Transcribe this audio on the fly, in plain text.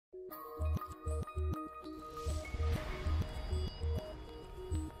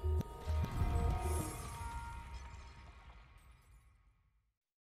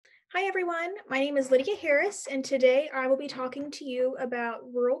Hi everyone, my name is Lydia Harris, and today I will be talking to you about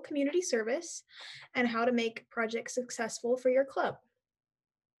rural community service and how to make projects successful for your club.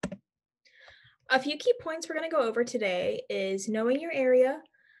 A few key points we're going to go over today is knowing your area,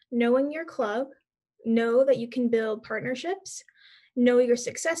 knowing your club, know that you can build partnerships, know your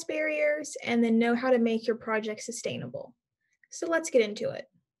success barriers, and then know how to make your project sustainable. So let's get into it.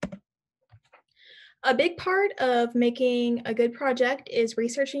 A big part of making a good project is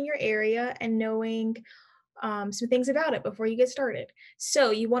researching your area and knowing some things about it before you get started. So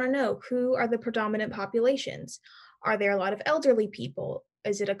you want to know, who are the predominant populations? Are there a lot of elderly people?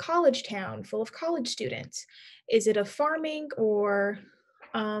 Is it a college town full of college students? Is it a farming or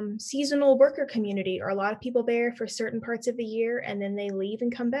seasonal worker community? Are a lot of people there for certain parts of the year and then they leave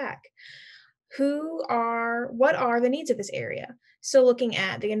and come back? What are the needs of this area? So looking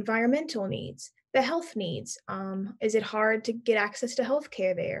at the environmental needs, the health needs. Is it hard to get access to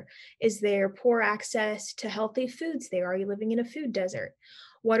healthcare there? Is there poor access to healthy foods there? Are you living in a food desert?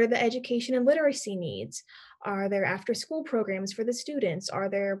 What are the education and literacy needs? Are there after school programs for the students? Are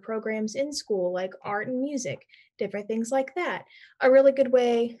there programs in school like art and music? Different things like that. A really good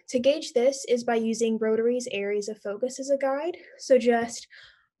way to gauge this is by using Rotary's areas of focus as a guide. So just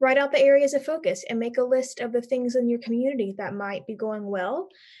write out the areas of focus and make a list of the things in your community that might be going well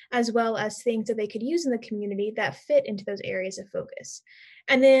as things that they could use in the community that fit into those areas of focus.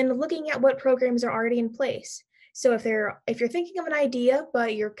 And then looking at what programs are already in place. So if you're thinking of an idea,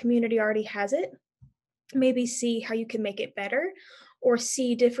 but your community already has it, maybe see how you can make it better or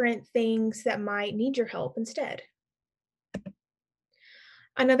see different things that might need your help instead.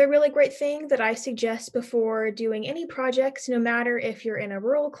 Another really great thing that I suggest before doing any projects, no matter if you're in a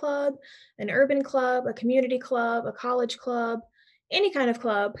rural club, an urban club, a community club, a college club, any kind of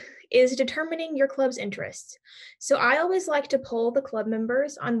club, is determining your club's interests. So I always like to poll the club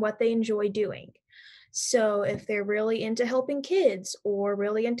members on what they enjoy doing. So if they're really into helping kids or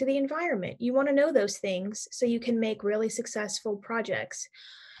really into the environment, you want to know those things so you can make really successful projects.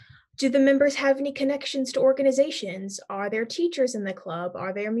 Do the members have any connections to organizations? Are there teachers in the club?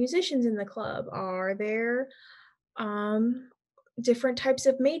 Are there musicians in the club? Are there um, different types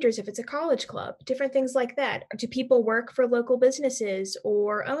of majors if it's a college club? Different things like that. Do people work for local businesses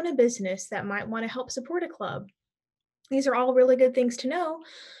or own a business that might want to help support a club? These are all really good things to know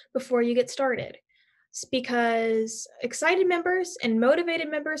before you get started. It's because excited members and motivated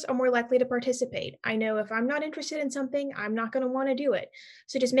members are more likely to participate. I know if I'm not interested in something, I'm not going to want to do it.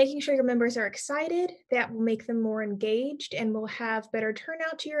 So just making sure your members are excited, that will make them more engaged and will have better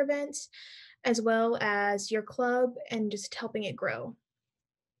turnout to your events, as well as your club and just helping it grow.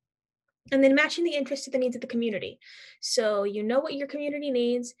 And then matching the interests to the needs of the community. So you know what your community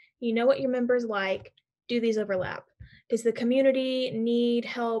needs, you know what your members like. Do these overlap? Does the community need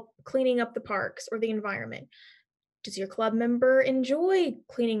help cleaning up the parks or the environment? Does your club member enjoy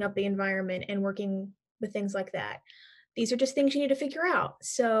cleaning up the environment and working with things like that? These are just things you need to figure out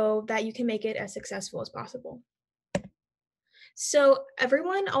so that you can make it as successful as possible. So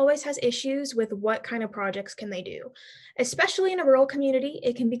everyone always has issues with what kind of projects can they do, especially in a rural community.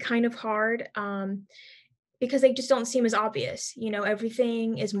 It can be kind of hard because they just don't seem as obvious. You know,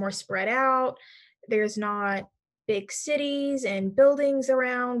 everything is more spread out. There's not big cities and buildings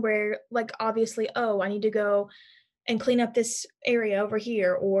around where, like, obviously, oh, I need to go and clean up this area over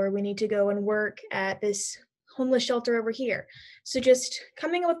here, or we need to go and work at this homeless shelter over here. So just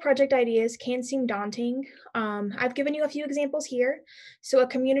coming up with project ideas can seem daunting. I've given you a few examples here. So a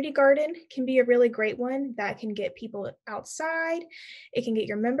community garden can be a really great one that can get people outside. It can get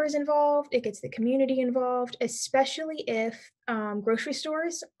your members involved. It gets the community involved, especially if grocery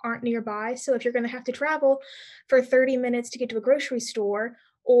stores aren't nearby. So if you're going to have to travel for 30 minutes to get to a grocery store,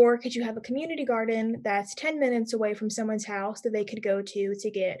 or could you have a community garden that's 10 minutes away from someone's house that they could go to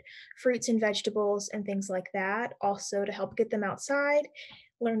get fruits and vegetables and things like that? Also, to help get them outside,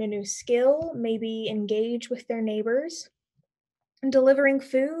 learn a new skill, maybe engage with their neighbors. And delivering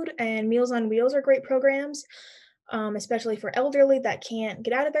food and Meals on Wheels are great programs, especially for elderly that can't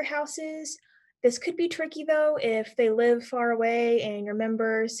get out of their houses. This could be tricky though if they live far away and your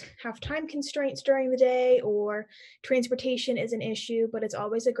members have time constraints during the day or transportation is an issue, but it's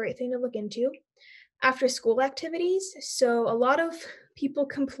always a great thing to look into. After school activities, so a lot of people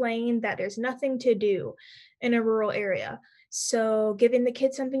complain that there's nothing to do in a rural area. So giving the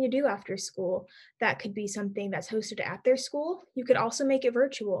kids something to do after school, that could be something that's hosted at their school. You could also make it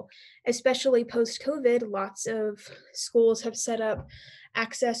virtual, especially post-COVID. Lots of schools have set up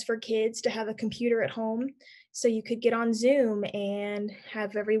access for kids to have a computer at home. So you could get on Zoom and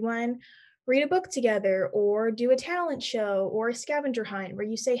have everyone read a book together or do a talent show or a scavenger hunt where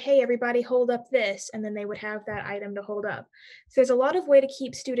you say, hey, everybody hold up this, and then they would have that item to hold up. So there's a lot of way to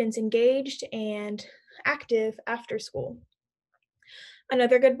keep students engaged and active after school.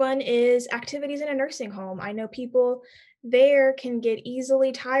 Another good one is activities in a nursing home. I know people there can get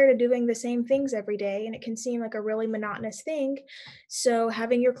easily tired of doing the same things every day, and it can seem like a really monotonous thing. So,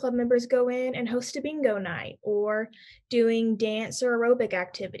 having your club members go in and host a bingo night, or doing dance or aerobic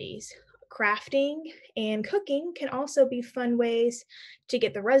activities, crafting and cooking can also be fun ways to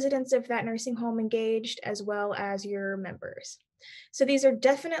get the residents of that nursing home engaged as well as your members. So these are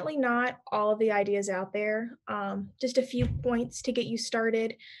definitely not all of the ideas out there. Just a few points to get you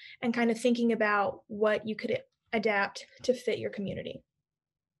started and kind of thinking about what you could adapt to fit your community.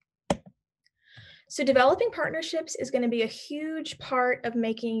 So developing partnerships is going to be a huge part of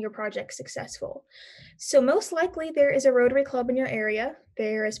making your project successful. So most likely there is a Rotary Club in your area.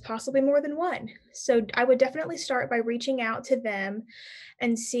 There is possibly more than one. So I would definitely start by reaching out to them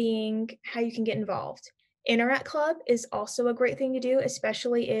and seeing how you can get involved. Interact Club is also a great thing to do,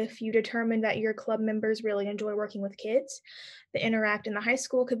 especially if you determine that your club members really enjoy working with kids. The Interact in the high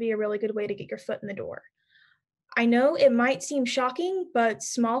school could be a really good way to get your foot in the door. I know it might seem shocking, but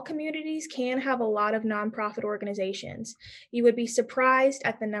small communities can have a lot of nonprofit organizations. You would be surprised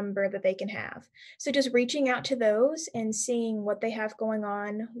at the number that they can have. So just reaching out to those and seeing what they have going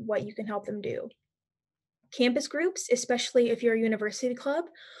on, what you can help them do. Campus groups, especially if you're a university club,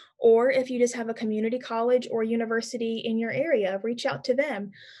 or if you just have a community college or university in your area, reach out to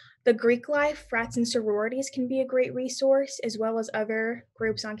them. The Greek life, frats and sororities can be a great resource, as well as other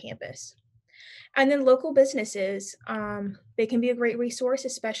groups on campus. And then local businesses, they can be a great resource,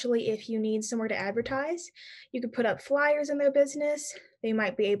 especially if you need somewhere to advertise. You could put up flyers in their business. They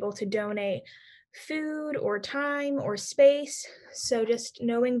might be able to donate food or time or space. So just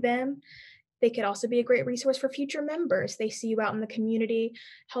knowing them, they could also be a great resource for future members. They see you out in the community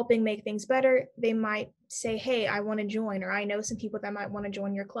helping make things better. They might say, hey, I want to join, or I know some people that might want to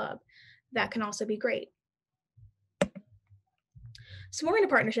join your club. That can also be great. So more into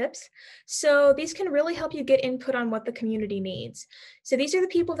partnerships. So these can really help you get input on what the community needs. So these are the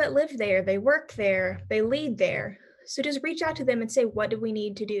people that live there, they work there, they lead there. So just reach out to them and say, what do we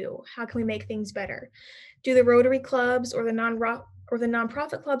need to do? How can we make things better? Do the Rotary clubs or the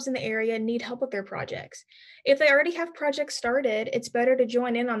nonprofit clubs in the area need help with their projects? If they already have projects started, it's better to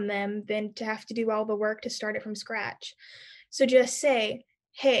join in on them than to have to do all the work to start it from scratch. So just say,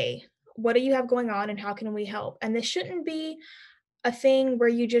 hey, what do you have going on and how can we help? And this shouldn't be a thing where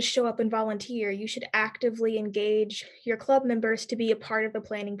you just show up and volunteer. You should actively engage your club members to be a part of the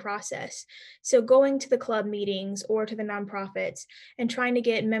planning process. So going to the club meetings or to the nonprofits and trying to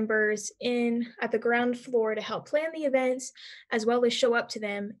get members in at the ground floor to help plan the events, as well as show up to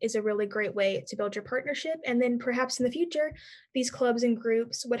them, is a really great way to build your partnership. And then perhaps in the future, these clubs and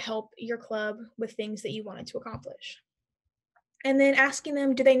groups would help your club with things that you wanted to accomplish. And then asking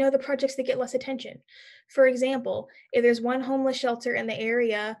them, do they know the projects that get less attention? For example, if there's one homeless shelter in the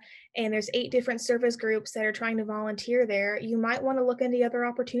area and there's 8 different service groups that are trying to volunteer there, you might want to look into other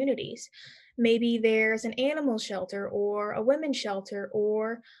opportunities. Maybe there's an animal shelter or a women's shelter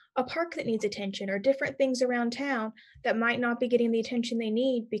or a park that needs attention or different things around town that might not be getting the attention they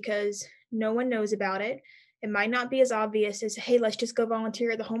need because no one knows about it. It might not be as obvious as, hey, let's just go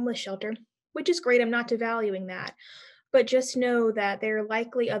volunteer at the homeless shelter, which is great. I'm not devaluing that. But just know that there are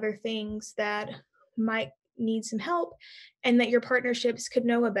likely other things that might need some help and that your partnerships could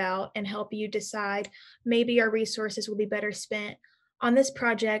know about and help you decide maybe our resources will be better spent on this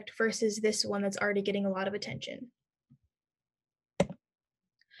project versus this one that's already getting a lot of attention.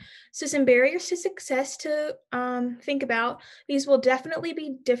 So some barriers to success to think about. These will definitely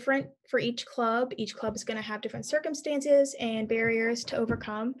be different for each club. Each club is going to have different circumstances and barriers to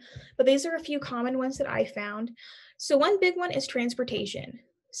overcome, but these are a few common ones that I found. So one big one is transportation.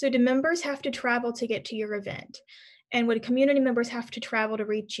 So do members have to travel to get to your event? And would community members have to travel to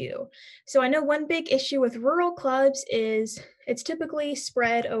reach you? So I know one big issue with rural clubs is it's typically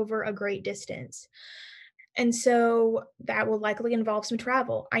spread over a great distance. And so that will likely involve some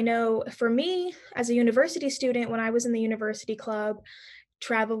travel. I know for me, as a university student, when I was in the university club,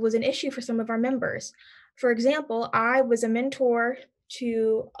 travel was an issue for some of our members. For example, I was a mentor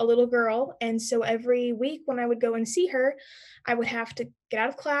to a little girl. And so every week when I would go and see her, I would have to get out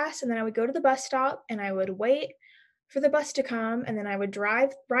of class and then I would go to the bus stop and I would wait for the bus to come. And then I would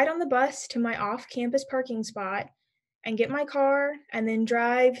drive right on the bus to my off campus parking spot and get my car and then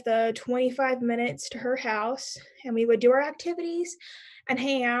drive the 25 minutes to her house. And we would do our activities and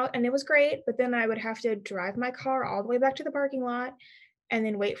hang out. And it was great. But then I would have to drive my car all the way back to the parking lot and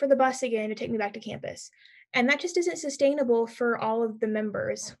then wait for the bus again to take me back to campus. And that just isn't sustainable for all of the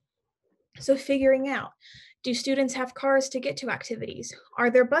members. So figuring out, do students have cars to get to activities? Are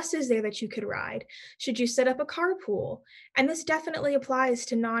there buses there that you could ride? Should you set up a carpool? And this definitely applies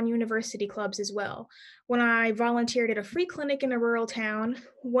to non-university clubs as well. When I volunteered at a free clinic in a rural town,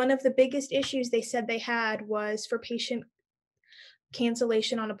 one of the biggest issues they said they had was for patient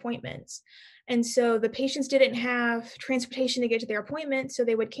cancellation on appointments. And so the patients didn't have transportation to get to their appointments, so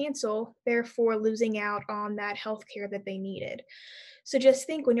they would cancel, therefore losing out on that health care that they needed. So just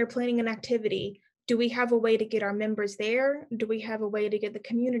think, when you're planning an activity, do we have a way to get our members there? Do we have a way to get the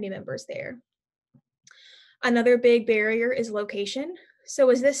community members there? Another big barrier is location. So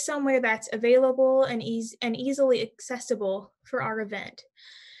is this somewhere that's available and easily accessible for our event?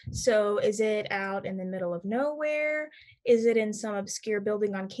 So is it out in the middle of nowhere? Is it in some obscure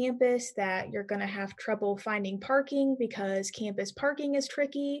building on campus that you're going to have trouble finding parking because campus parking is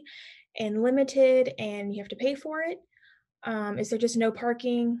tricky and limited and you have to pay for it? Is there just no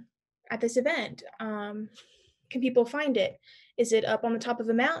parking at this event? Can people find it? Is it up on the top of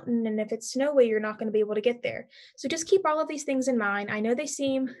a mountain? And if it's snowy, you're not going to be able to get there. So just keep all of these things in mind. I know they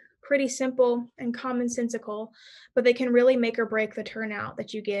seem pretty simple and commonsensical, but they can really make or break the turnout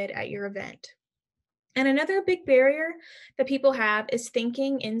that you get at your event. And another big barrier that people have is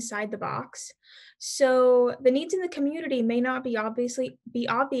thinking inside the box. So the needs in the community may not be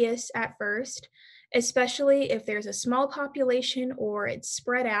obvious at first, especially if there's a small population or it's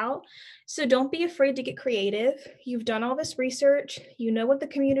spread out. So don't be afraid to get creative. You've done all this research, you know what the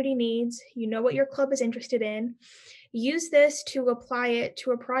community needs, you know what your club is interested in. Use this to apply it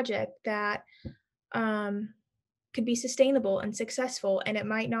to a project that could be sustainable and successful, and it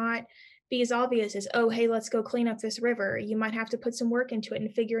might not be as obvious as, oh, hey, let's go clean up this river. You might have to put some work into it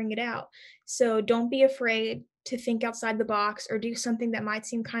and figuring it out. So don't be afraid to think outside the box or do something that might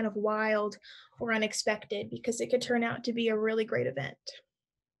seem kind of wild or unexpected, because it could turn out to be a really great event.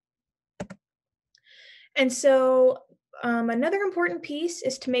 And so another important piece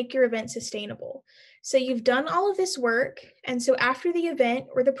is to make your event sustainable. So you've done all of this work, and so after the event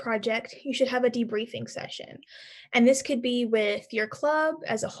or the project, you should have a debriefing session. And this could be with your club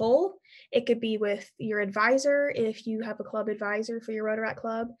as a whole. It could be with your advisor if you have a club advisor for your Rotaract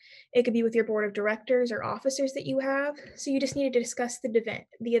club. It could be with your board of directors or officers that you have. So you just need to discuss the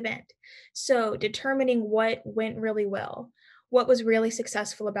event. So determining what went really well, what was really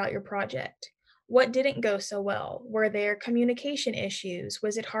successful about your project. What didn't go so well? Were there communication issues?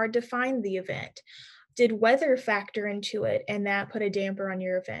 Was it hard to find the event? Did weather factor into it and that put a damper on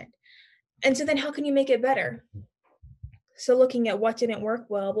your event? And so then how can you make it better? So looking at what didn't work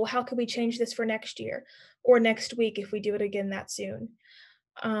well, how can we change this for next year or next week if we do it again that soon?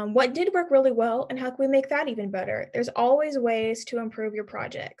 What did work really well and how can we make that even better? There's always ways to improve your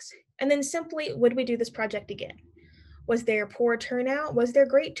projects. And then simply, would we do this project again? Was there poor turnout? Was there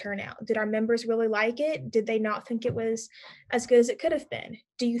great turnout? Did our members really like it? Did they not think it was as good as it could have been?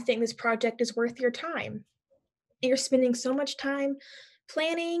 Do you think this project is worth your time? You're spending so much time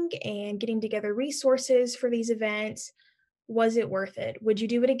planning and getting together resources for these events. Was it worth it? Would you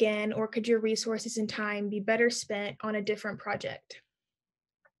do it again, or could your resources and time be better spent on a different project?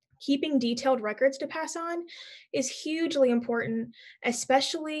 Keeping detailed records to pass on is hugely important,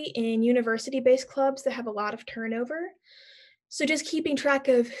 especially in university-based clubs that have a lot of turnover. So just keeping track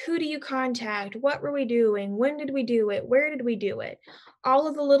of, who do you contact? What were we doing? When did we do it? Where did we do it? All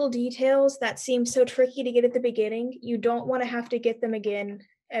of the little details that seem so tricky to get at the beginning, you don't want to have to get them again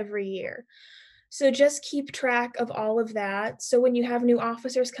every year. So just keep track of all of that. So when you have new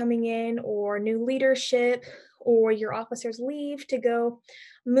officers coming in or new leadership, or your officers leave to go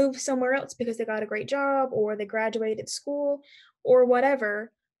move somewhere else because they got a great job or they graduated school or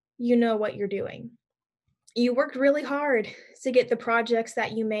whatever, you know what you're doing. You worked really hard to get the projects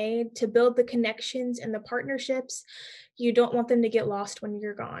that you made, to build the connections and the partnerships. You don't want them to get lost when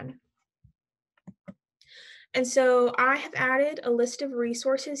you're gone. And so I have added a list of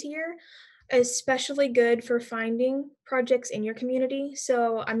resources here, especially good for finding projects in your community.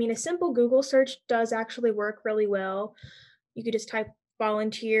 So, I mean, a simple Google search does actually work really well. You could just type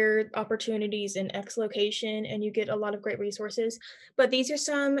volunteer opportunities in X location and you get a lot of great resources. But these are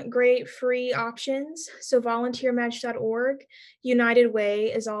some great free options. So volunteermatch.org, United Way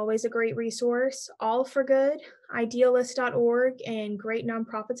is always a great resource, All for Good, idealist.org, and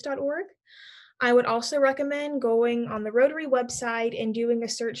greatnonprofits.org. I would also recommend going on the Rotary website and doing a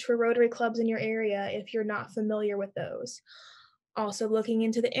search for Rotary clubs in your area if you're not familiar with those. Also looking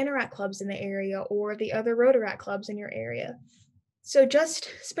into the Interact clubs in the area or the other Rotaract clubs in your area. So just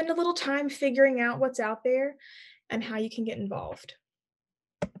spend a little time figuring out what's out there and how you can get involved.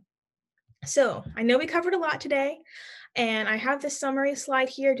 So I know we covered a lot today, and I have this summary slide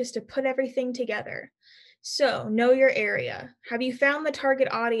here just to put everything together. So know your area. Have you found the target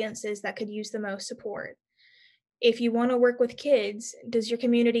audiences that could use the most support? If you want to work with kids, does your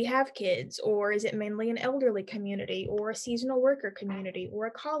community have kids, or is it mainly an elderly community, or a seasonal worker community, or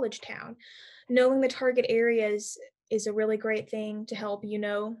a college town? Knowing the target areas is a really great thing to help you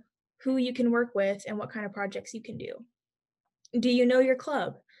know who you can work with and what kind of projects you can do. Do you know your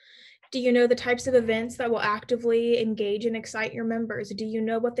club? Do you know the types of events that will actively engage and excite your members? Do you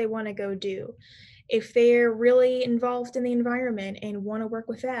know what they want to go do? If they're really involved in the environment and want to work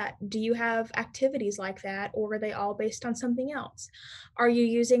with that, do you have activities like that, or are they all based on something else? Are you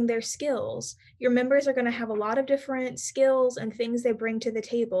using their skills? Your members are going to have a lot of different skills and things they bring to the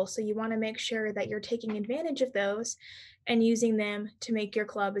table, so you want to make sure that you're taking advantage of those and using them to make your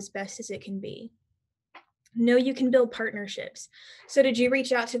club as best as it can be. Know you can build partnerships. So, did you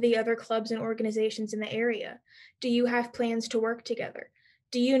reach out to the other clubs and organizations in the area? Do you have plans to work together?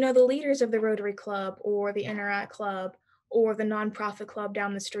 Do you know the leaders of the Rotary Club or the Interact Club or the nonprofit club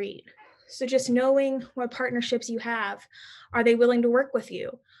down the street? So, just knowing what partnerships you have, are they willing to work with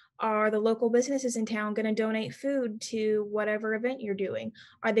you? Are the local businesses in town going to donate food to whatever event you're doing?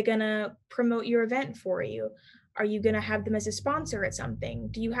 Are they going to promote your event for you? Are you going to have them as a sponsor at something?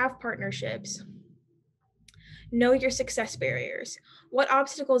 Do you have partnerships? Know your success barriers. What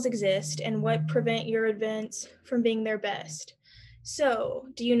obstacles exist and what prevent your events from being their best? So,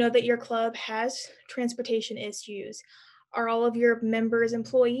 do you know that your club has transportation issues? Are all of your members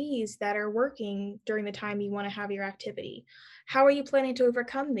employees that are working during the time you want to have your activity? How are you planning to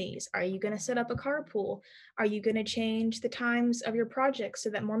overcome these? Are you going to set up a carpool? Are you going to change the times of your projects so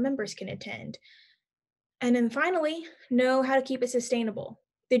that more members can attend? And then finally, know how to keep it sustainable.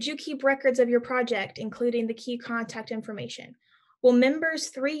 Did you keep records of your project, including the key contact information? Will members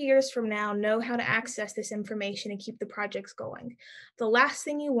 3 years from now know how to access this information and keep the projects going? The last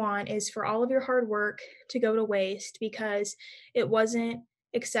thing you want is for all of your hard work to go to waste because it wasn't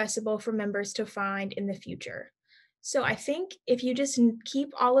accessible for members to find in the future. So I think if you just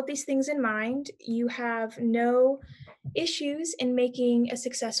keep all of these things in mind, you have no issues in making a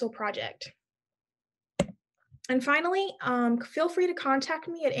successful project. And finally, feel free to contact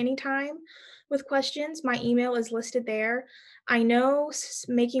me at any time with questions. My email is listed there. I know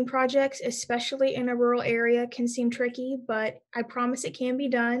making projects, especially in a rural area, can seem tricky, but I promise it can be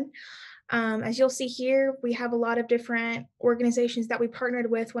done. As you'll see here, we have a lot of different organizations that we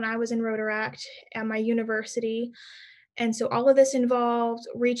partnered with when I was in Rotaract at my university. And so all of this involved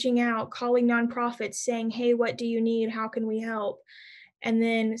reaching out, calling nonprofits, saying, hey, what do you need? How can we help? And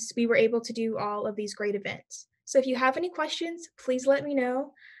then we were able to do all of these great events. So if you have any questions, please let me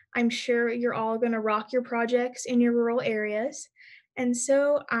know. I'm sure you're all going to rock your projects in your rural areas. And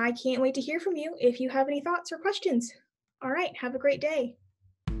so I can't wait to hear from you if you have any thoughts or questions. All right, have a great day.